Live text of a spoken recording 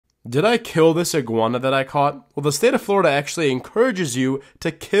Did I kill this iguana that I caught? Well, the state of Florida actually encourages you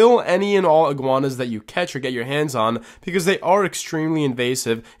to kill any and all iguanas that you catch or get your hands on because they are extremely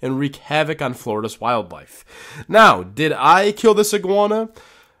invasive and wreak havoc on Florida's wildlife. Now, did I kill this iguana?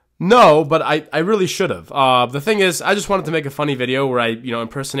 No, but I really should have. The thing is, I just wanted to make a funny video where I,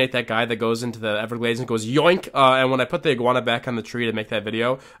 impersonate that guy that goes into the Everglades and goes yoink. And when I put the iguana back on the tree to make that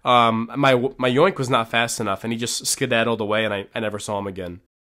video, my yoink was not fast enough, and he just skedaddled away, and I never saw him again.